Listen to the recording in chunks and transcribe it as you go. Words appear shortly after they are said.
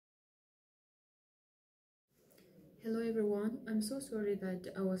Hello everyone, I'm so sorry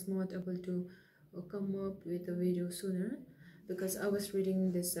that I was not able to come up with a video sooner because I was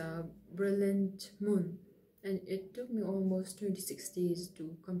reading this Brilliant Moon, and it took me almost 26 days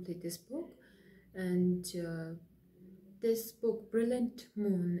to complete this book. And this book, Brilliant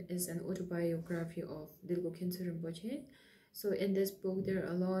Moon, is an autobiography of Dilgo Khyentse Rinpoche. So in this book there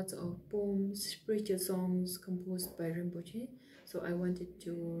are lots of poems, spiritual songs composed by Rinpoche. So I wanted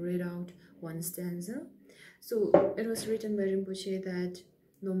to read out one stanza. So it was written by Rinpoche that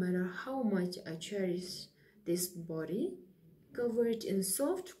no matter how much I cherish this body, covered in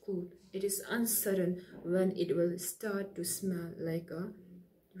soft cloth, it is uncertain when it will start to smell like a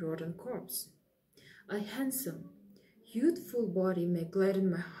rotten corpse. A handsome, youthful body may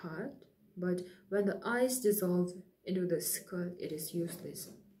gladden my heart, but when the eyes dissolve into the skull, it is useless.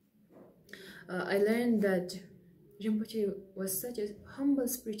 I learned that Rinpoche was such a humble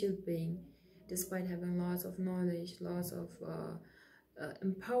spiritual being, despite having lots of knowledge, lots of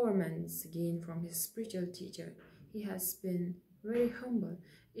empowerments gained from his spiritual teacher. He has been very humble.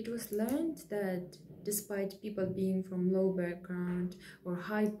 It was learned that despite people being from low background or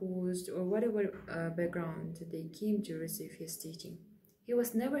high post or whatever background they came to receive his teaching, he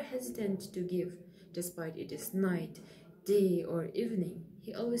was never hesitant to give, despite it is night, day or evening.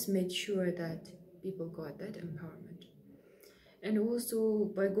 He always made sure that people got that empowerment. And also,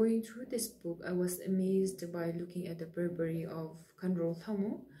 by going through this book, I was amazed by looking at the bravery of Khandro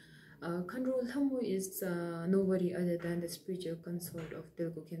Lhamo. Khandro Lhamo is nobody other than the spiritual consort of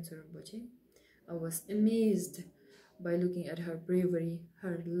Dilgo Khyentse Rinpoche. I was amazed by looking at her bravery,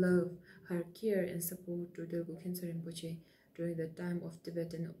 her love, her care and support to Dilgo Khyentse Rinpoche during the time of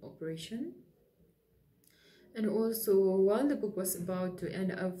Tibetan operation. And also, while the book was about to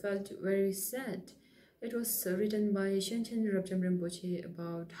end, I felt very sad. It was written by Khyentse Rinpoche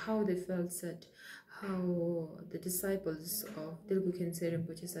about how they felt sad, how the disciples of Dilgo Khyentse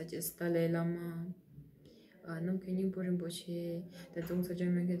Rinpoche, such as Dalai Lama, Namkhen Yingpo Rinpoche, the Dongsa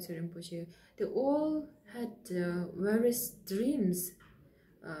Gyalmen Khyentse Rinpoche, they all had various dreams,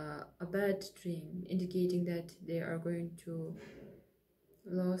 a bad dream, indicating that they are going to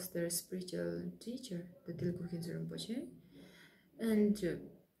lost their spiritual teacher, the Dilgo Khyentse Rinpoche. And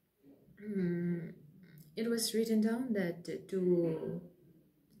it was written down that to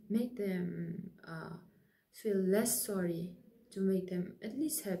make them feel less sorry, to make them at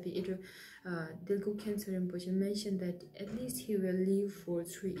least happy, Dilgo Khyentse Rinpoche mentioned that at least he will live for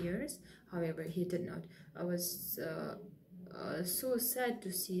 3 years. However, he did not. I was so sad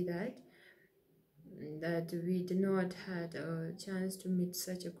to see that we did not had a chance to meet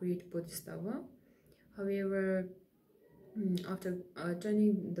such a great Bodhisattva. However, after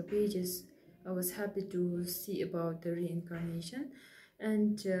turning the pages, I was happy to see about the reincarnation.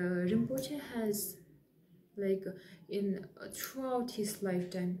 And Rinpoche has, like, throughout his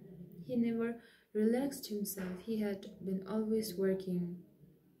lifetime, he never relaxed himself. He had been always working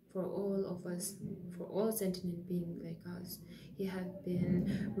for all of us, for all sentient beings like us. He had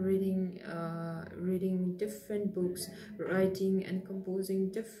been reading different books, writing and composing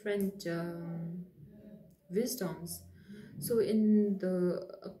different wisdoms. So in the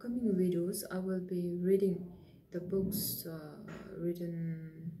upcoming videos, I will be reading the books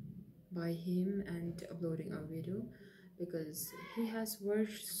written by him and uploading a video, because he has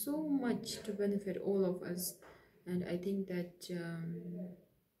worked so much to benefit all of us. And I think that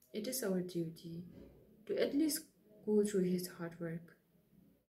it is our duty to at least go through his hard work.